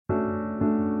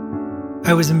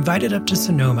I was invited up to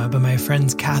Sonoma by my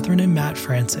friends Catherine and Matt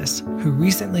Francis, who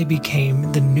recently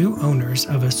became the new owners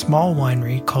of a small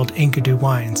winery called Enkidu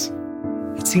Wines.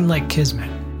 It seemed like kismet.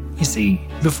 You see,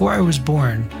 before I was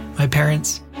born, my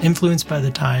parents, influenced by the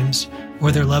times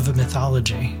or their love of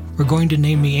mythology, were going to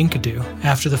name me Enkidu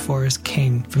after the forest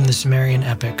king from the Sumerian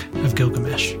epic of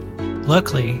Gilgamesh.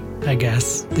 Luckily, I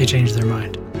guess, they changed their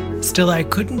mind. Still, I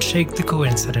couldn't shake the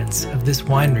coincidence of this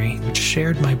winery which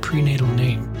shared my prenatal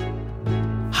name.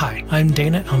 Hi, I'm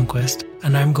Dana Elmquist,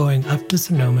 and I'm going up to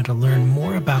Sonoma to learn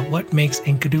more about what makes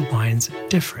Enkidu wines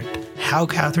different, how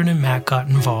Catherine and Matt got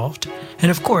involved,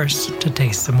 and of course, to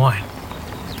taste some wine.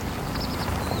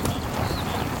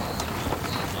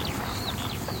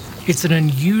 It's an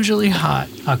unusually hot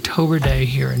October day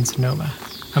here in Sonoma.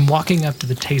 I'm walking up to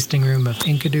the tasting room of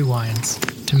Enkidu Wines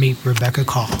to meet Rebecca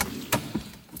Call.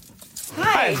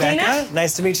 Hi, Becca. Dana.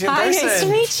 Nice to meet you in person. Hi, nice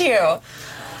to meet you.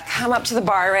 Come up to the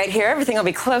bar right here. Everything will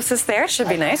be closest there. Should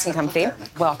be nice and comfy.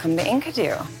 Welcome to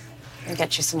Enkidu. I'll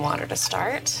get you some water to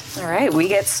start. All right, we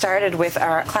get started with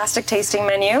our classic tasting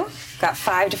menu. Got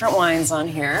 5 different wines on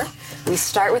here. We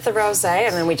start with the rosé,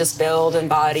 and then we just build in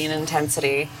body and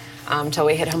intensity until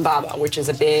we hit Humbaba, which is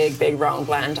a big, big Rhone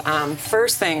blend.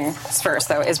 First things first,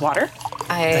 though, is water.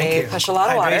 I push a lot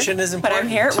of water. Hydration is important. But I'm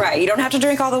here, right. You don't have to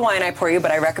drink all the wine I pour you,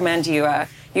 but I recommend you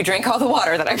drink all the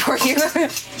water that I pour you.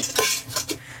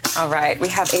 All right, we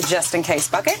have a just-in-case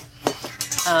bucket.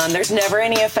 There's never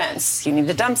any offense. You need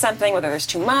to dump something, whether there's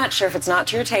too much or if it's not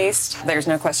to your taste. There's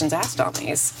no questions asked on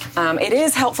these. It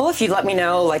is helpful if you let me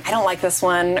know, like, I don't like this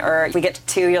one, or if we get to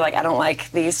 2, you're like, I don't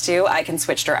like these 2. I can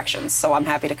switch directions, so I'm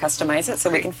happy to customize it so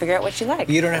we can figure out what you like.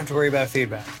 You don't have to worry about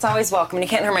feedback. It's always welcome, and you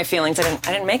can't hurt my feelings. I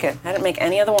didn't make it. I didn't make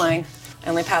any of the wine. I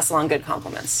only pass along good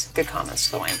comments to the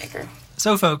winemaker.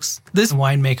 So folks, this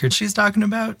winemaker she's talking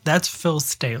about, that's Phil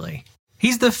Staley.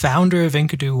 He's the founder of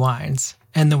Enkidu Wines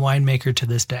and the winemaker to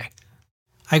this day.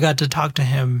 I got to talk to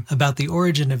him about the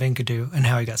origin of Enkidu and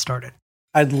how he got started.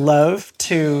 I'd love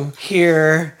to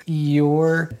hear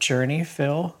your journey,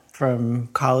 Phil, from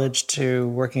college to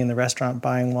working in the restaurant,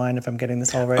 buying wine, if I'm getting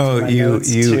this all right. Oh,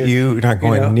 you're not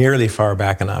going nearly far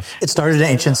back enough. It started in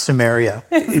ancient Sumeria.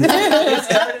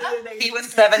 He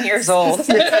was 7 years old.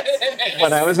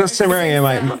 When I was in Samaria,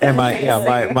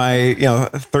 my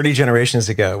 30 generations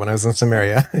ago, when I was in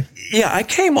Samaria, I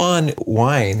came on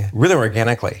wine really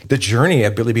organically. The journey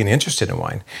of really being interested in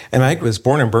wine. And I was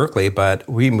born in Berkeley, but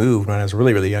we moved when I was a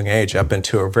really, really young age up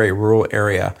into a very rural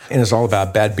area. And it was all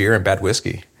about bad beer and bad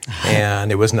whiskey.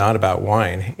 And it was not about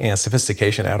wine and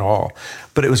sophistication at all.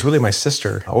 But it was really my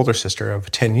sister, older sister of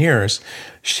 10 years.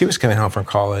 She was coming home from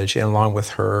college, and along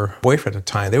with her boyfriend at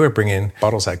the time, they were bringing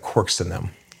bottles that had corks in them.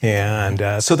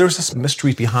 And so there was this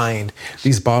mystery behind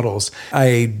these bottles.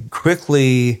 I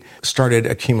quickly started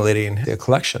accumulating a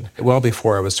collection. Well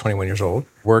before I was 21 years old,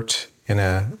 worked in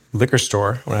a liquor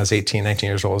store when I was 18, 19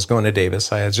 years old. I was going to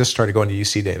Davis. I had just started going to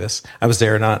UC Davis. I was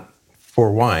there not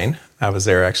for wine. I was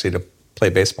there actually to play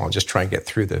baseball and just try and get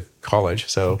through the college.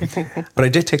 So, but I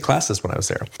did take classes when I was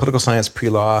there. Political science,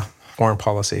 pre-law, foreign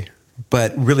policy.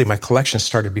 But really, my collection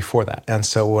started before that. And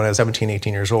so when I was 17,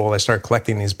 18 years old, I started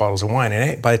collecting these bottles of wine.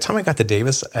 And by the time I got to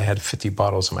Davis, I had 50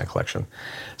 bottles in my collection.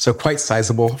 So quite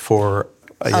sizable for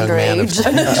a young man,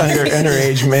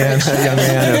 underage man, a young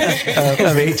man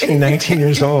of 18, 19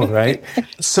 years old, right?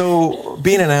 So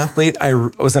being an athlete, I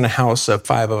was in a house of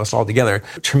 5 of us all together,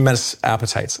 tremendous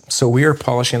appetites. So we were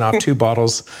polishing off 2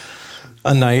 bottles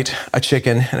a night, a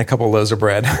chicken, and a couple of loaves of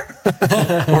bread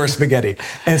or spaghetti.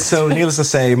 And so needless to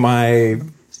say, my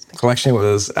collection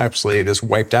was absolutely just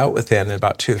wiped out within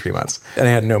about 2 or 3 months. And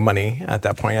I had no money at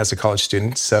that point as a college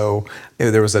student, so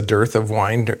there was a dearth of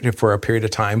wine for a period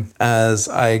of time. As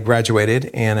I graduated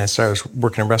and I started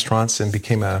working in restaurants and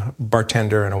became a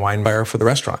bartender and a wine buyer for the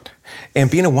restaurant.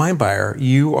 And being a wine buyer,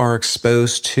 you are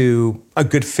exposed to a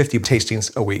good 50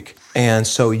 tastings a week. And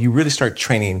so you really start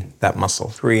training that muscle,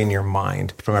 freeing your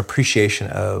mind from appreciation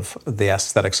of the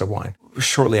aesthetics of wine.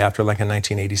 Shortly after, like in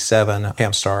 1987,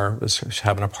 Pam Starr was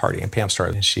having a party. And Pam Starr,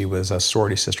 and she was a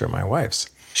sorority sister of my wife's.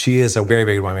 She is a very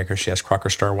big winemaker. She has Crocker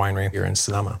Star Winery here in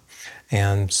Sonoma.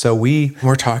 And so we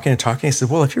were talking. He said,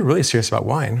 well, if you're really serious about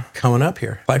wine, come on up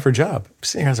here, apply for a job. I'm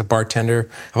sitting here as a bartender,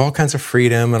 have all kinds of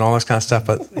freedom and all this kind of stuff.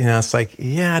 But, it's like,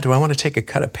 do I want to take a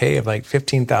cut of pay of like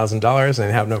 $15,000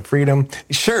 and have no freedom?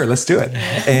 Sure, let's do it.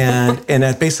 And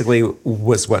that basically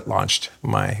was what launched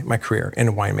my career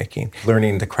in winemaking,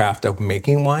 learning the craft of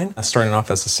making wine, starting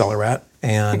off as a cellar rat.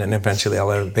 And eventually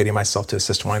elevating myself to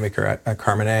assistant winemaker at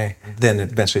Carmenet. Then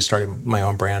eventually started my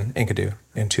own brand, Enkidu,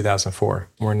 in 2004.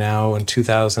 We're now in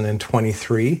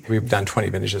 2023. We've done 20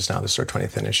 vintages now. This is our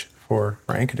 20th vintage for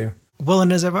Enkidu. Well,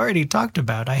 and as I've already talked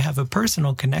about, I have a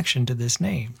personal connection to this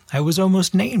name. I was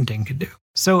almost named Enkidu.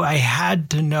 So I had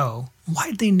to know,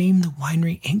 why'd they name the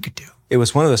winery Enkidu? It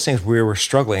was one of those things we were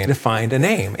struggling to find a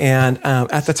name. And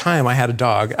at the time, I had a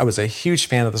dog. I was a huge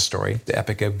fan of the story, the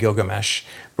Epic of Gilgamesh,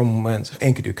 from whence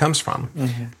Enkidu comes from.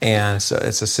 Mm-hmm. And so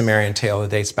it's a Sumerian tale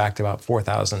that dates back to about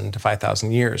 4,000 to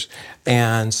 5,000 years.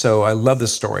 And so I love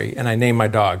this story, and I named my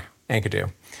dog Enkidu.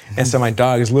 Mm-hmm. And so my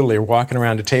dog is literally walking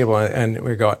around the table, and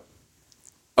we go,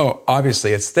 oh,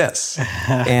 obviously it's this.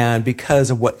 And because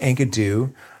of what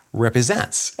Enkidu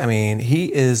represents. I mean,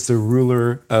 he is the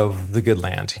ruler of the good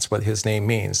land. That's what his name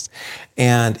means.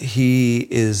 And he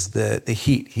is the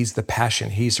heat. He's the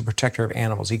passion. He's the protector of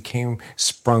animals. He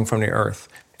sprung from the earth.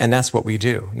 And that's what we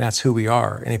do. And that's who we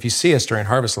are. And if you see us during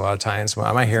harvest a lot of times,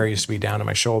 well, my hair used to be down to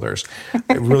my shoulders,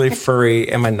 really furry,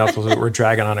 and my knuckles were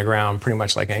dragging on the ground, pretty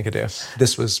much like Enkidu.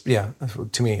 This was,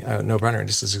 to me, a no-brainer.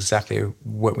 This is exactly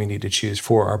what we need to choose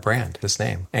for our brand, this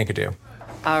name, Enkidu.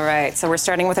 All right, so we're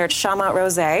starting with our Chaumont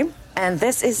Rosé, and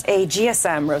this is a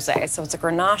GSM Rosé, so it's a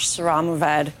Grenache Syrah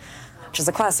Mourvèdre, which is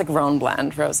a classic Rhone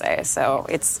blend rosé. So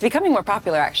it's becoming more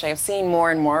popular, actually. I've seen more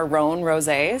and more Rhone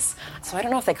rosés. So I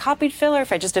don't know if they copied Phil or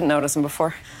if I just didn't notice them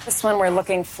before. This one we're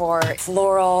looking for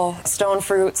floral, stone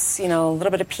fruits, a little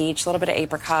bit of peach, a little bit of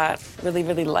apricot, really,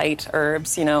 really light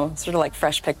herbs, sort of like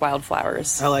fresh picked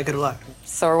wildflowers. I like it a lot.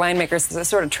 So our winemaker's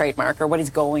sort of trademark, or what he's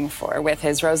going for with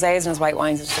his rosés and his white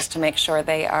wines, is just to make sure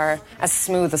they are as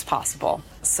smooth as possible.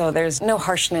 So there's no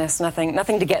harshness, nothing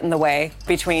to get in the way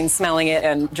between smelling it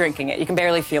and drinking it. You can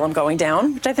barely feel them going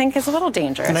down, which I think is a little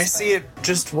dangerous. And I see it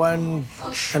just won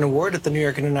an award at the New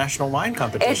York International Wine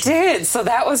Competition. It did, so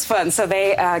that was fun. So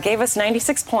they gave us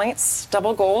 96 points,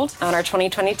 double gold, on our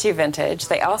 2022 vintage.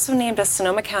 They also named us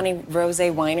Sonoma County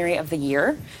Rosé Winery of the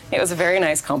Year. It was a very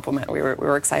nice compliment. We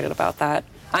were excited about that.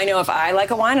 I know if I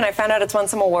like a wine and I found out it's won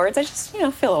some awards, I just, feel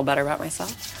a little better about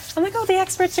myself. I'm like, oh, the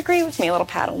experts agree with me. A little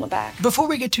pat on the back. Before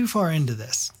we get too far into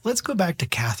this, let's go back to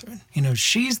Catherine.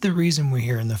 She's the reason we're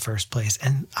here in the first place.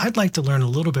 And I'd like to learn a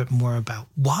little bit more about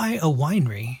why a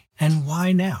winery and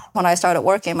why now? When I started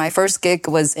working, my first gig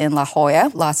was in La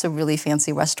Jolla. Lots of really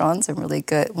fancy restaurants and really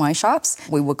good wine shops.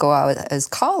 We would go out as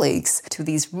colleagues to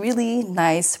these really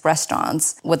nice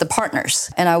restaurants with the partners.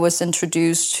 And I was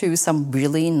introduced to some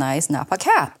really nice Napa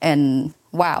Cab. And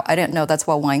wow, I didn't know that's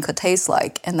what wine could taste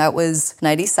like. And that was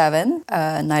 97,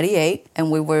 98, and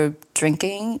we were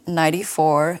drinking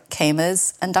 94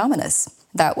 Caymas and Dominus.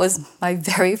 That was my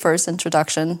very first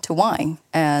introduction to wine.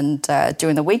 And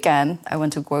during the weekend, I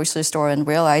went to a grocery store and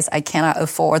realized I cannot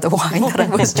afford the wine that I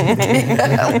was drinking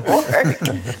at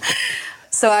work.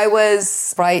 So I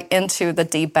was right into the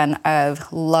deep end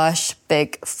of lush,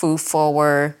 big,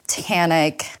 food-forward,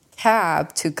 tannic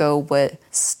cab to go with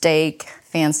steak,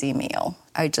 fancy meal.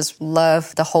 I just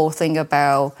love the whole thing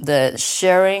about the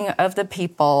sharing of the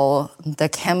people, the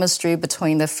chemistry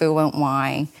between the food and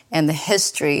wine, and the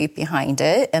history behind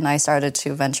it. And I started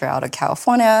to venture out of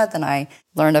California. Then I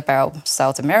learned about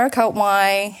South America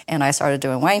wine, and I started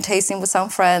doing wine tasting with some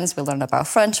friends. We learned about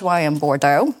French wine and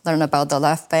Bordeaux, learned about the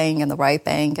left bank and the right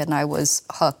bank, and I was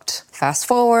hooked. Fast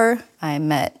forward, I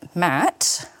met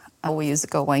Matt. We used to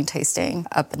go wine tasting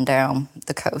up and down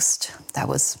the coast. That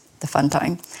was the fun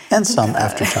time. And some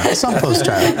after time, some post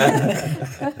time.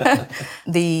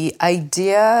 The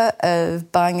idea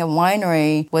of buying a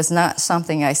winery was not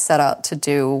something I set out to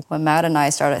do. When Matt and I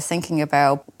started thinking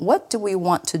about what do we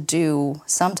want to do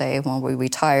someday when we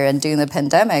retire, and during the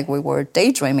pandemic, we were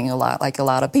daydreaming a lot, like a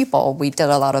lot of people. We did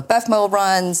a lot of BevMo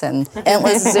runs and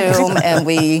endless Zoom, and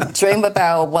we dream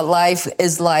about what life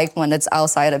is like when it's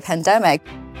outside a pandemic.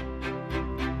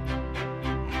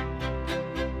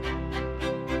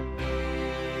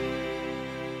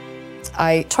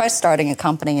 I tried starting a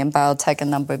company in biotech a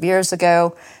number of years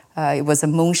ago. It was a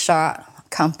moonshot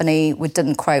company. We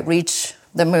didn't quite reach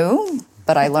the moon,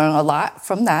 but I learned a lot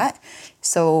from that.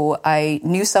 So I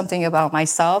knew something about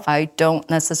myself. I don't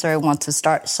necessarily want to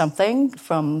start something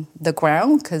from the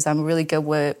ground because I'm really good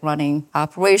with running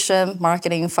operation,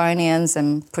 marketing, finance,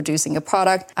 and producing a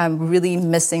product. I'm really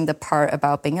missing the part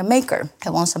about being a maker. I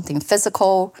want something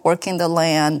physical, working the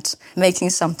land,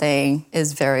 making something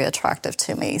is very attractive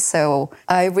to me. So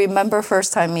I remember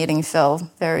first time meeting Phil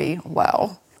very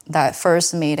well. That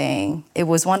first meeting, it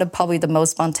was one of probably the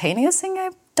most spontaneous thing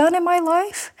I've done in my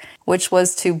life, which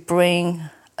was to bring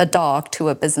a dog to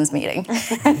a business meeting.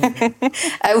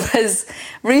 I was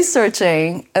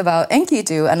researching about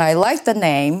Enkidu, and I liked the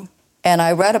name, and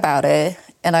I read about it,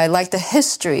 and I liked the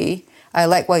history. I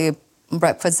liked what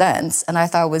represents, and I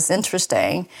thought it was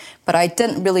interesting, but I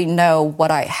didn't really know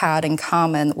what I had in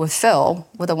common with Phil,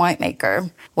 with a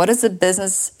winemaker. What does a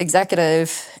business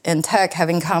executive in tech have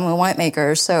in common with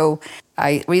winemaker? So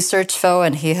I researched Phil,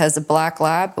 and he has a black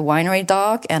lab, a winery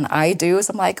dog, and I do.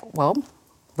 So I'm like, well,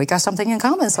 we got something in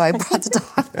common, so I brought the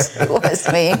dog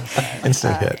with me.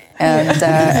 Instant hit. And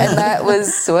that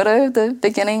was sort of the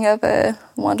beginning of a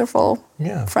wonderful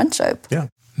friendship. Yeah.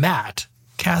 Matt,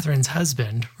 Catherine's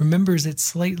husband, remembers it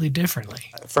slightly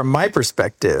differently. From my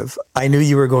perspective, I knew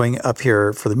you were going up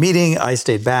here for the meeting. I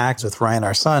stayed back with Ryan,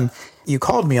 our son. You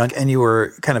called me and you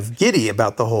were kind of giddy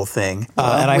about the whole thing.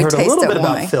 And I heard a little bit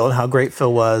about Phil and how great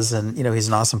Phil was. And, he's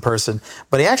an awesome person.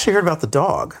 But I actually heard about the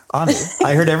dog, Ani.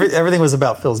 I heard everything was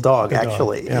about Phil's dog,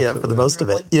 actually, for the most of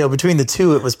it. Between the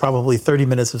two, it was probably 30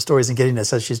 minutes of stories and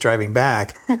giddiness as she's driving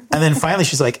back. And then finally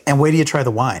she's like, and wait till you try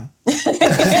the wine. That's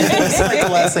like the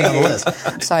last thing on the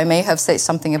list. So I may have said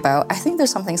something about, I think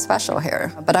there's something special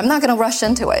here, but I'm not going to rush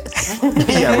into it.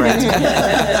 Yeah, right.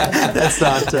 That's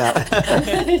not...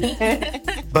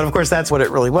 But of course, that's what it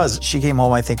really was. She came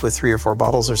home, I think, with 3 or 4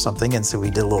 bottles or something, and so we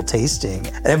did a little tasting,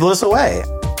 and it blew us away.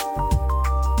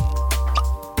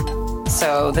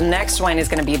 So the next wine is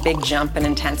going to be a big jump in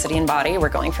intensity and body. We're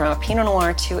going from a Pinot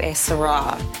Noir to a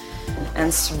Syrah. And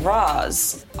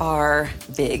Syrahs are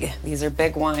big. These are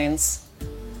big wines.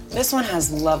 This one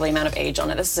has a lovely amount of age on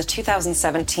it. This is a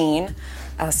 2017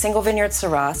 single vineyard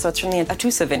Syrah, so it's from the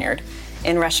Atusa vineyard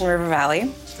in Russian River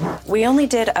Valley. We only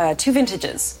did 2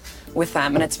 vintages with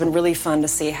them, and it's been really fun to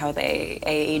see how they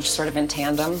age sort of in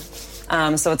tandem.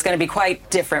 So it's going to be quite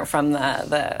different from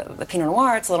the Pinot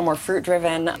Noir. It's a little more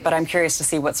fruit-driven, but I'm curious to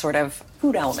see what sort of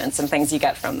food elements and things you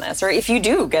get from this, or if you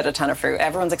do get a ton of fruit.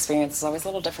 Everyone's experience is always a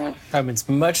little different. It's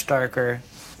much darker.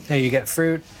 You get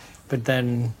fruit, but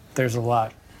then there's a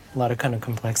lot of kind of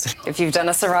complexity. If you've done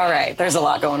a Syrah right, there's a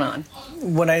lot going on.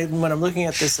 When I'm looking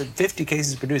at this, at 50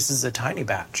 cases produced, this is a tiny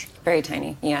batch. Very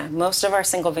tiny, yeah. Most of our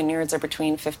single vineyards are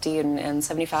between 50 and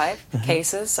 75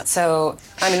 cases. So,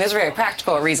 there's a very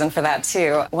practical reason for that,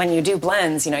 too. When you do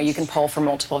blends, you can pull from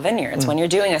multiple vineyards. When you're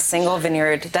doing a single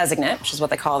vineyard designate, which is what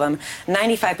they call them,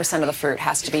 95% of the fruit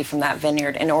has to be from that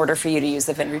vineyard in order for you to use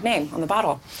the vineyard name on the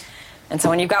bottle. And so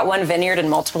when you've got one vineyard and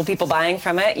multiple people buying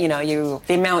from it,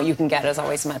 the amount you can get is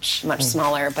always much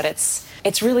smaller. But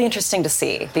it's really interesting to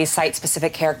see these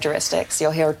site-specific characteristics.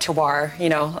 You'll hear terroir,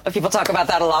 people talk about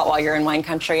that a lot while you're in wine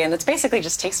country, and it's basically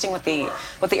just tasting what the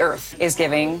earth is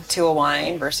giving to a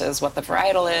wine versus what the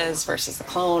varietal is versus the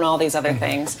clone, all these other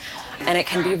things. And it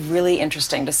can be really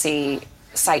interesting to see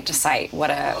site to site what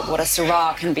a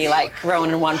Syrah can be like grown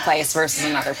in one place versus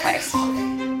another place.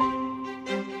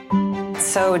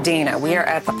 So, Dina, we are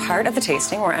at the part of the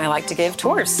tasting where I like to give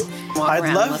tours.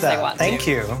 I'd love that. Thank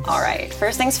you. All right.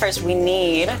 First things first, we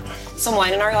need some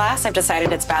wine in our glass. I've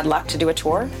decided it's bad luck to do a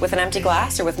tour with an empty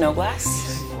glass or with no glass.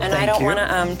 And I don't want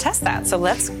to test that. So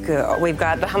let's go. We've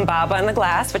got the humbaba in the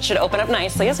glass, which should open up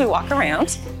nicely as we walk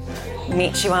around.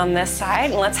 Meet you on this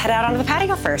side, and let's head out onto the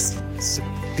patio first.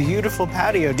 Beautiful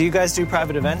patio. Do you guys do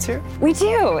private events here? We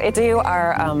do. We do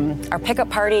our pickup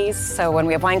parties. So when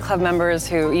we have wine club members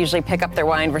who usually pick up their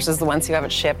wine versus the ones who have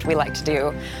it shipped, we like to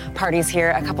do parties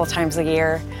here a couple times a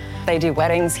year. They do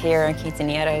weddings here,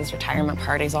 quinceañeras, retirement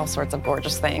parties, all sorts of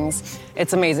gorgeous things.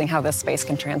 It's amazing how this space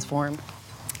can transform.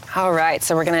 All right,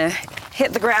 so we're gonna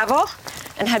hit the gravel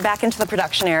and head back into the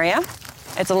production area.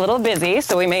 It's a little busy,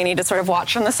 so we may need to sort of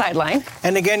watch from the sideline.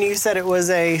 And again, you said it was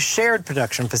a shared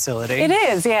production facility. It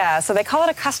is, yeah. So they call it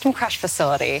a custom crush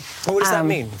facility. What does that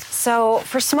mean? So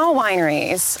for small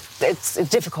wineries, it's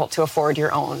difficult to afford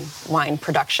your own wine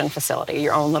production facility,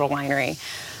 your own little winery.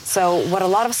 So what a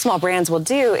lot of small brands will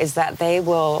do is that they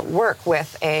will work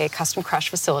with a custom crush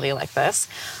facility like this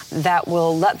that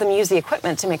will let them use the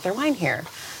equipment to make their wine here.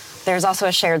 There's also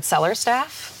a shared cellar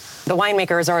staff. The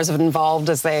winemakers are as involved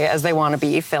as they want to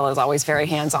be. Phil is always very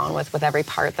hands-on with every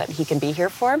part that he can be here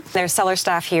for. There's cellar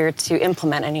staff here to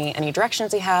implement any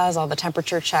directions he has, all the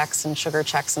temperature checks and sugar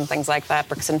checks and things like that,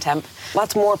 Brix and Temp.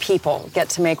 Lots more people get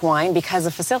to make wine because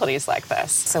of facilities like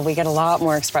this. So we get a lot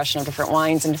more expression of different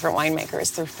wines and different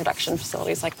winemakers through production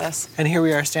facilities like this. And here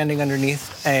we are standing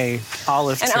underneath an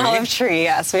olive tree. An olive tree,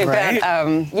 yes. We've got,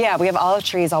 we have olive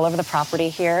trees all over the property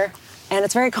here. And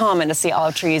it's very common to see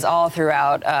olive trees all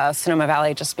throughout Sonoma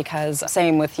Valley just because,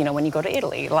 same with, when you go to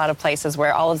Italy, a lot of places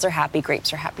where olives are happy,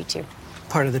 grapes are happy too.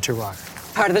 Part of the terroir.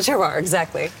 Part of the terroir,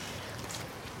 exactly.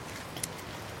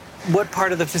 What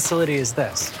part of the facility is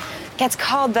this? It's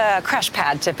called the crush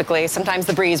pad, typically. Sometimes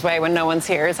the breezeway when no one's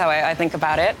here is how I think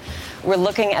about it. We're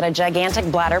looking at a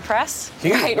gigantic bladder press.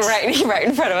 Right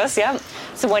in front of us, yeah.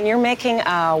 So when you're making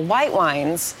white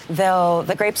wines,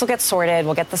 the grapes will get sorted,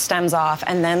 we'll get the stems off,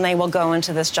 and then they will go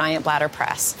into this giant bladder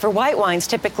press. For white wines,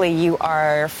 typically you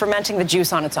are fermenting the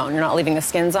juice on its own. You're not leaving the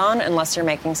skins on unless you're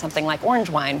making something like orange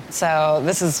wine. So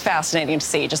this is fascinating to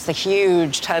see, just the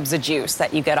huge tubs of juice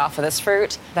that you get off of this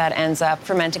fruit that ends up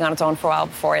fermenting on its own for a while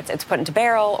before it's put into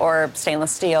barrel or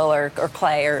stainless steel or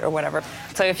clay or whatever.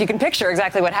 So if you can picture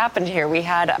exactly what happened here, we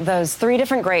had those 3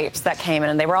 different grapes that came in,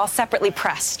 and they were all separately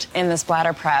pressed in this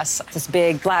bladder press. This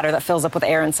big bladder that fills up with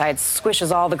air inside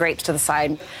squishes all the grapes to the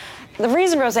side. The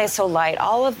reason rosé is so light,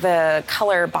 all of the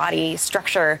color, body,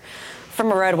 structure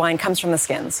from a red wine comes from the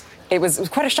skins. It was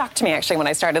quite a shock to me, actually, when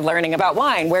I started learning about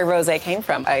wine, where rosé came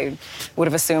from. I would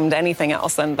have assumed anything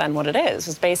else than what it is.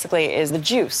 It basically is the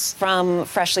juice from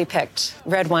freshly picked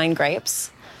red wine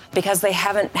grapes. Because they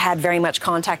haven't had very much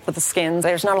contact with the skins,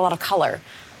 there's not a lot of color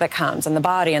that comes, and the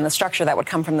body and the structure that would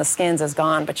come from the skins is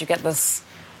gone, but you get this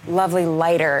lovely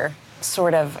lighter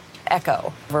sort of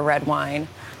echo of a red wine.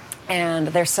 And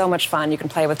they're so much fun. You can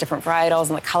play with different varietals,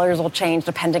 and the colors will change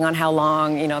depending on how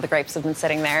long, the grapes have been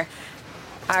sitting there.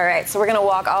 All right, so we're gonna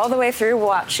walk all the way through.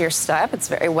 Watch your step. It's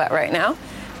very wet right now.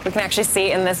 We can actually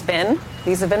see in this bin,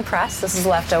 these have been pressed. This is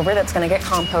leftover that's gonna get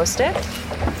composted.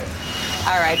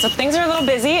 All right, so things are a little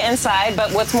busy inside,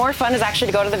 but what's more fun is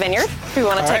actually to go to the vineyard if we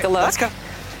want to take a look. Let's go.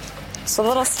 It's a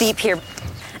little steep here,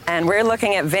 and we're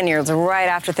looking at vineyards right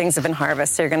after things have been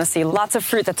harvested. So you're going to see lots of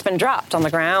fruit that's been dropped on the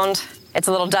ground. It's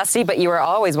a little dusty, but you are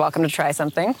always welcome to try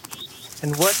something.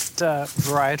 And what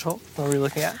varietal are we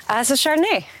looking at? This is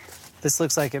Chardonnay. This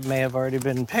looks like it may have already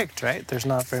been picked, right? There's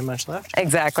not very much left.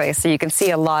 Exactly. So you can see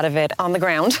a lot of it on the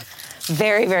ground.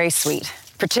 Very, very sweet,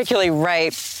 particularly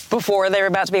right before they're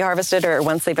about to be harvested or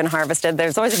once they've been harvested.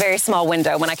 There's always a very small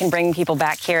window when I can bring people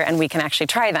back here and we can actually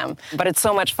try them. But it's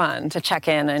so much fun to check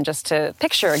in and just to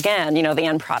picture again, the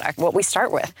end product, what we start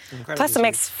with. Plus it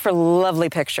makes for lovely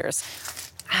pictures.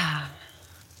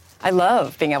 I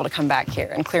love being able to come back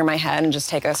here and clear my head and just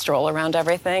take a stroll around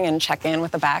everything and check in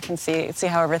with the back and see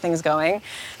how everything's going.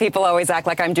 People always act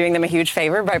like I'm doing them a huge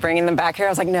favor by bringing them back here. I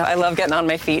was like, no, I love getting on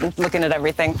my feet and looking at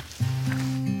everything.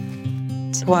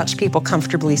 To watch people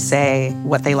comfortably say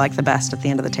what they like the best at the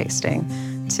end of the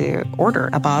tasting, to order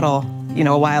a bottle,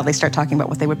 a while they start talking about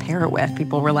what they would pair it with.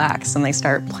 People relax and they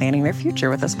start planning their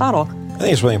future with this bottle. I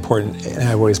think it's really important, and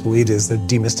I've always believed, is the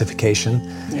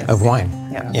demystification of wine.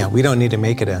 Yeah, we don't need to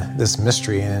make it this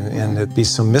mystery and be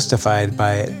so mystified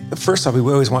by it. First off, we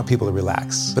always want people to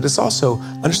relax, but it's also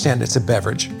understand it's a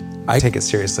beverage. I take it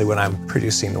seriously when I'm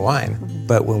producing the wine,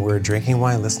 but when we're drinking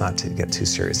wine, let's not get too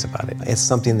serious about it. It's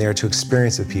something there to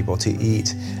experience with people, to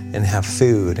eat and have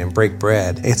food and break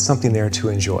bread. It's something there to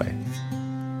enjoy.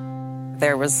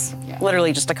 There was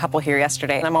literally just a couple here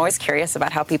yesterday, and I'm always curious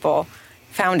about how people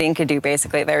found Enkidu,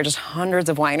 basically. There are just hundreds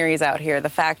of wineries out here. The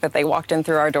fact that they walked in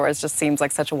through our doors just seems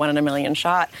like such a 1 in a million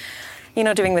shot.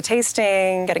 Doing the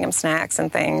tasting, getting them snacks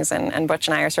and things, and Butch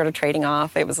and I are sort of trading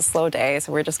off. It was a slow day,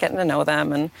 so we're just getting to know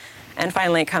them, and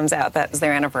finally it comes out that it was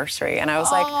their anniversary. And I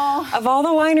was like, of all the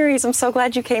wineries, I'm so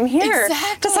glad you came here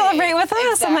to celebrate with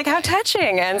us. I'm like, how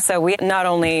touching. And so we not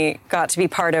only got to be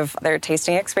part of their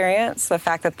tasting experience, the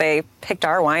fact that they picked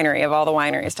our winery of all the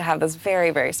wineries to have this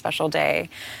very, very special day.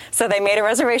 So they made a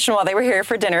reservation while they were here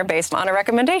for dinner based on a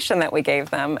recommendation that we gave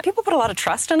them. People put a lot of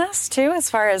trust in us, too, as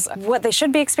far as what they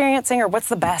should be experiencing or what's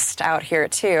the best out here,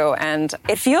 too. And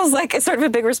it feels like it's sort of a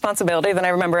big responsibility. Then I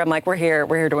remember I'm like, we're here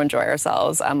to enjoy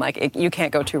ourselves. I'm like, you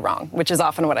can't go too wrong, which is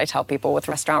often what I tell people with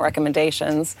restaurant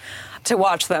recommendations, to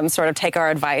watch them sort of take our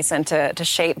advice and to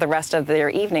shape the rest of their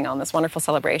evening on this wonderful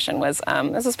celebration was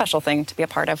a special thing to be a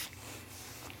part of.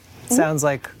 Sounds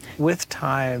like with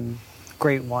time,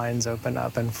 great wines open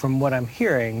up. And from what I'm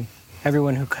hearing,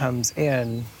 everyone who comes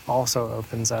in also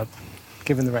opens up,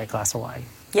 given the right glass of wine.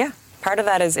 Yeah, part of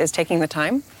that is taking the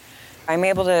time. I'm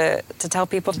able to tell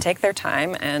people to take their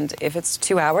time, and if it's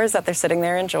 2 hours that they're sitting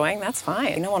there enjoying, that's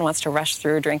fine. No one wants to rush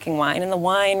through drinking wine, and the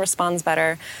wine responds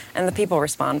better, and the people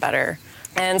respond better.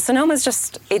 And Sonoma's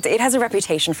just, it has a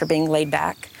reputation for being laid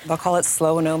back. They'll call it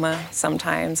slow Sonoma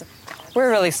sometimes.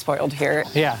 We're really spoiled here.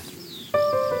 Yeah.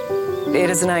 It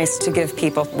is nice to give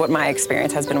people what my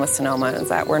experience has been with Sonoma, is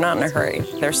that we're not in a hurry.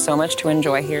 There's so much to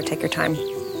enjoy here. Take your time.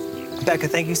 Becca,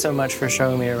 thank you so much for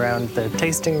showing me around the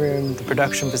tasting room, the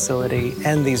production facility,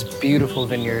 and these beautiful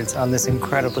vineyards on this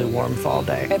incredibly warm fall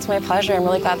day. It's my pleasure. I'm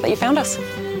really glad that you found us.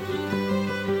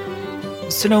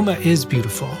 Sonoma is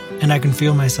beautiful, and I can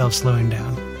feel myself slowing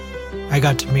down. I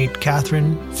got to meet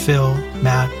Catherine, Phil,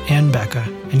 Matt, and Becca,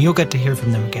 and you'll get to hear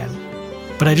from them again.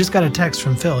 But I just got a text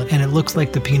from Phil, and it looks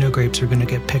like the Pinot grapes are going to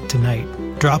get picked tonight.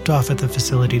 dropped off at the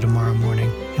facility tomorrow morning,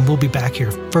 and we'll be back here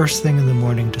first thing in the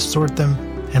morning to sort them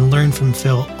and learn from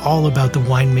Phil all about the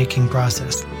winemaking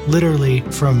process, literally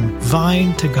from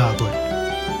vine to goblet.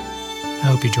 I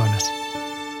hope you join us.